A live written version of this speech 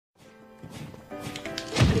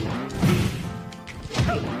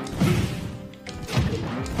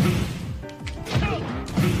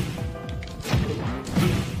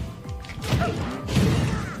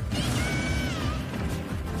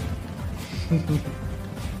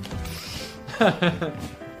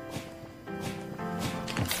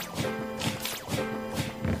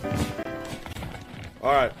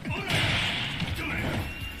All right.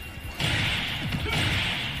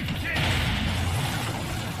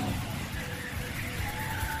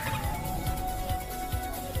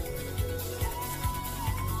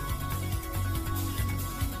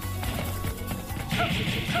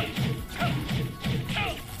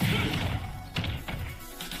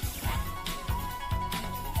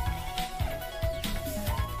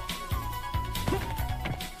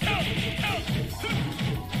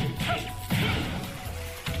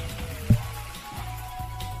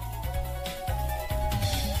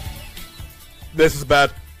 This is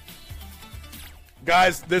bad.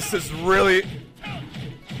 Guys, this is really...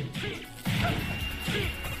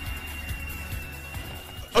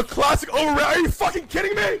 a classic overreact. Are you fucking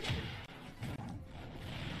kidding me?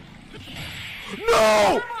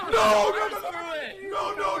 No! No!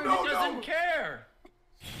 No! He doesn't care.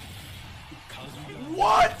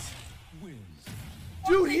 What?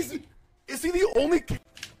 Dude, is he the only...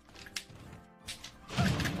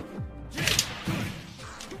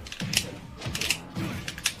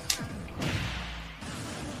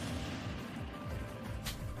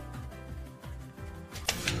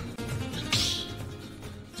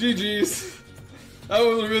 GG's. That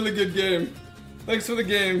was a really good game. Thanks for the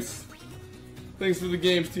games. Thanks for the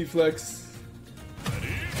games, T-Flex.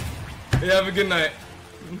 Yeah, have a good night.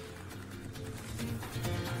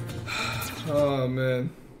 Oh, man.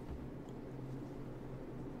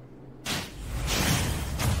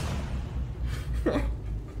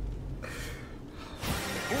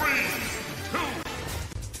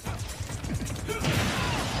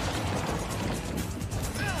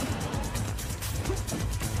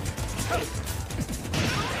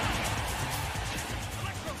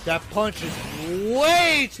 That punch is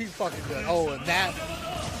way too fucking good. Oh, and that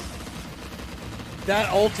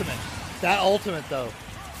ultimate though,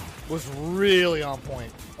 was really on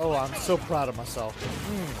point. Oh, I'm so proud of myself.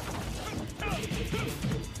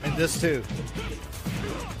 And this too.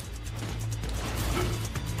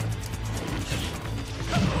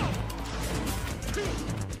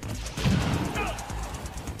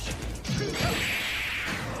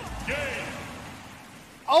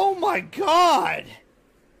 Oh my god!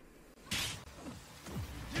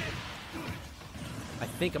 I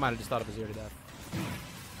think I might have just thought of a 0 to death.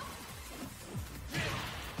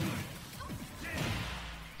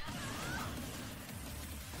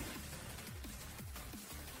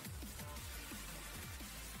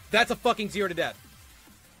 That's a fucking 0 to death.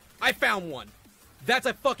 I found one. That's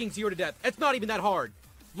a fucking 0 to death. It's not even that hard.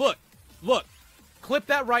 Look. Clip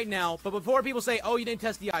that right now, but before people say, oh, you didn't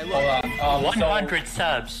test the eye, look. 100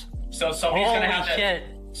 subs. So somebody's gonna have to...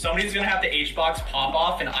 Somebody's gonna have the hbox pop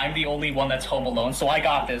off, and I'm the only one that's home alone, so I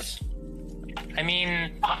got this. I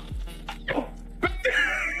mean...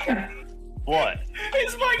 What?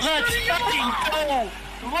 His mic's Let's go!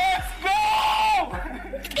 Let's go!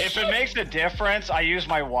 If it makes a difference, I use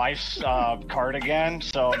my wife's cardigan,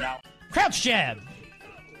 so now... Crouch jab!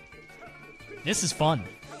 This is fun.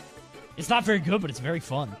 It's not very good, but it's very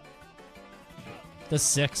fun. Does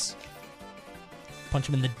 6. Punch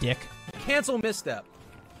him in the dick. Cancel misstep.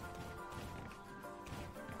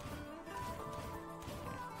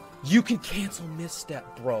 You can cancel misstep,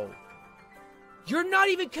 bro. You're not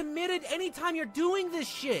even committed anytime you're doing this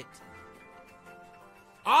shit.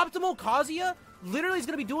 Optimal Kazuya literally is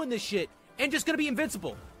gonna be doing this shit and just gonna be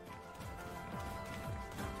invincible.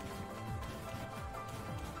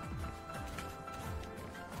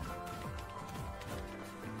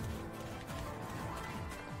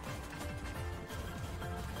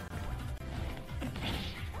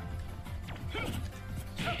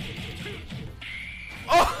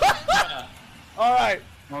 All right.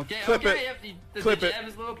 Okay, Clip okay. it. The Clip it. jab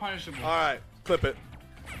is a little punishable. All right. Clip it.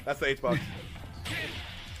 That's the hbox.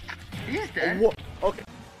 He's dead. Okay.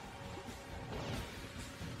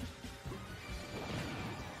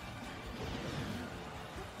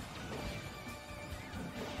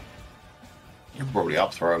 You're probably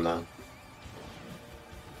up for him now.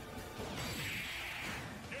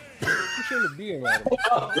 You shouldn't be around him.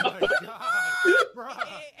 Oh my god, bro!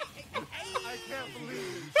 I can't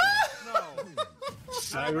believe it. No.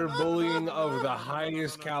 Cyberbullying of the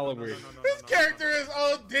highest caliber. This character is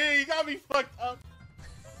OD. You got me fucked up.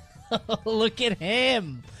 Look at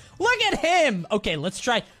him. Look at him. Okay, let's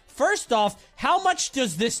try. First off, how much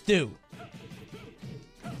does this do?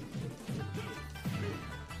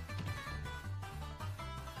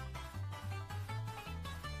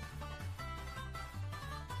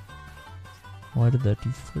 Why did that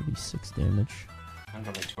do 36 damage? I'm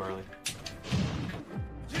probably too early.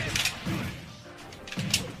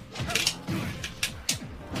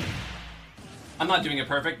 I'm not doing it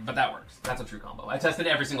perfect, but that works. That's a true combo. I tested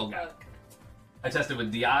every single guy. I tested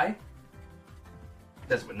with DI.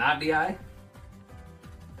 Tested with not DI.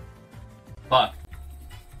 Fuck.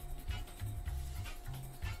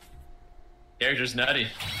 Character's nutty.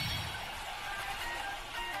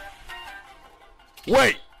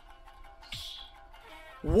 Wait!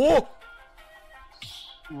 Whoa!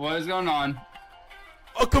 What is going on?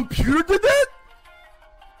 A computer did that?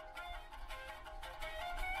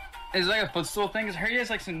 Is it like a footstool thing? Cause I heard he has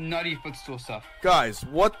like some nutty footstool stuff. Guys,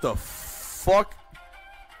 what the fuck?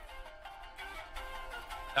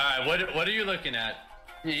 Alright, what are you looking at?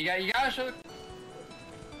 Yeah, you gotta show.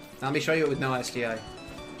 Let me show you it with no SDI.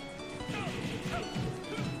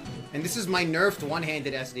 And this is my nerfed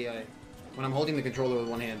one-handed SDI. When I'm holding the controller with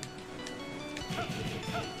one hand.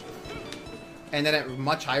 And then at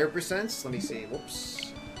much higher percents, let me see, whoops.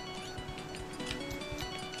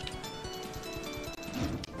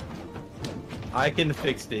 I can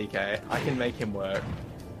fix DK. I can make him work.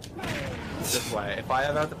 Just wait. If I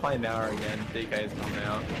ever have to play Naur again, DK is coming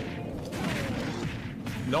out.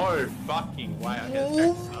 No fucking way. I get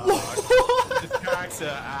this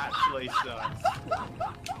character actually sucks.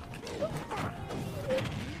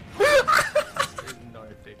 There's no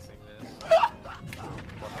fixing this.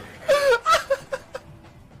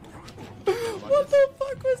 What the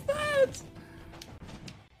fuck was that?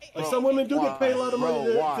 Like some women do get paid a lot of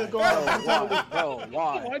money to go out and tell them. Bro,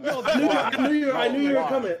 why? I knew you were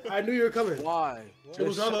coming. I knew you were coming. Why? It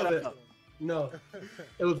was relevant. No,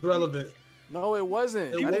 it was relevant. No, it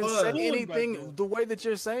wasn't. I didn't say anything the way that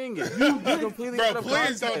you're saying it. You completely bro,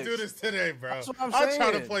 please don't do this today, bro. That's what I'm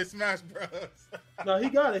trying to play Smash Bros. No, he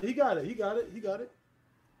got it. I'm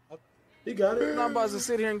not about to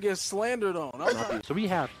sit here and get slandered on. So we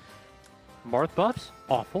have Marth buffs,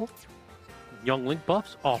 awful. Young Link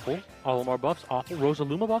buffs, awful. Olimar buffs, awful.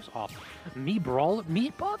 Rosaluma buffs, awful. Me Brawl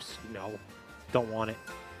meat buffs? No. Don't want it.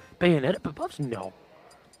 Bayonetta buffs? No.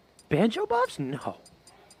 Banjo buffs? No.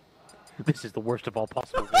 This is the worst of all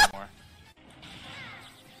possible.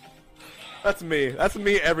 That's me. That's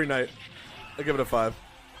me every night. I give it a 5.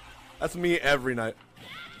 That's me every night.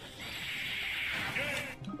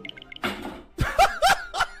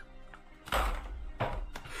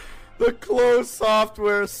 The closed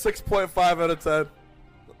software, 6.5 out of 10.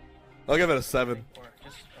 I'll give it a 7.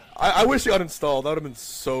 I wish he uninstalled. That would have been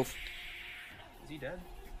so. Is he dead?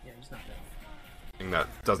 Yeah, he's not dead. That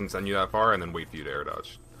doesn't send you that far, and then wait for you to air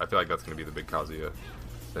dodge. I feel like that's going to be the big Kazuya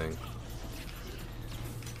thing.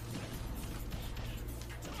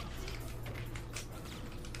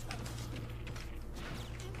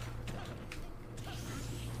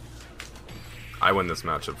 I win this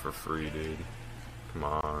matchup for free, dude. Come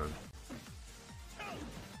on.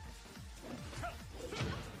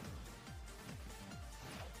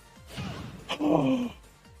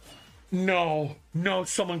 No,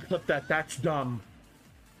 someone clip that. That's dumb.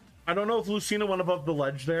 I don't know if Lucina went above the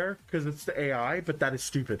ledge there because it's the AI, but that is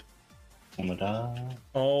stupid.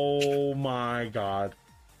 Oh my god.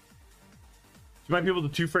 You might be able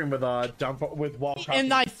to 2-frame with dump with wall copy. In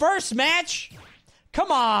thy first match?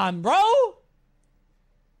 Come on, bro.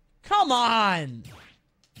 Come on.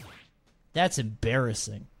 That's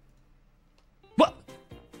embarrassing. What?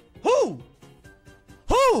 Who?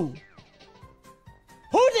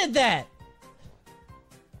 Who did that?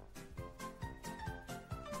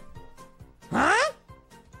 Huh?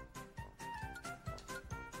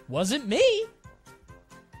 Wasn't me.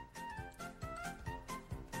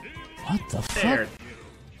 What the fuck?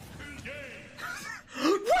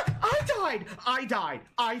 What? I died.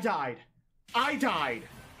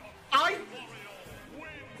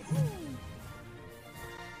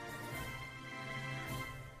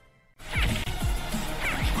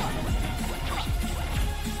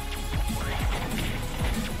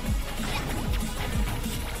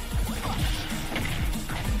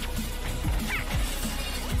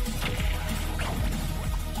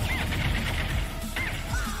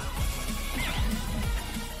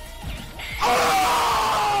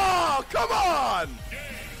 Oh, come on!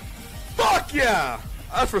 Fuck yeah!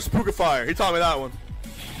 That's for Spookifier. He taught me that one.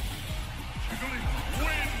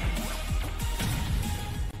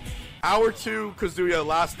 Hour 2, Kazuya,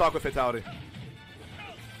 last stock with Fatality.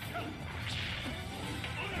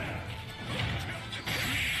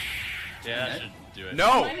 Yeah, I should do it.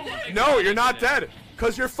 No, you're not dead.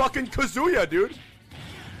 Cause you're fucking Kazuya, dude.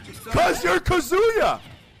 Cause you're Kazuya!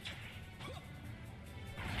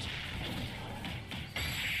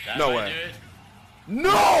 No way.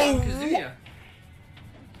 No!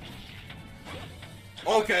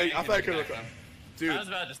 Okay, I thought I could have. Dude. I was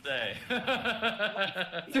about to say.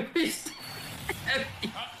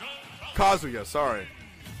 Kazuya, sorry.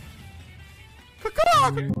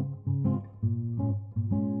 Kazuya!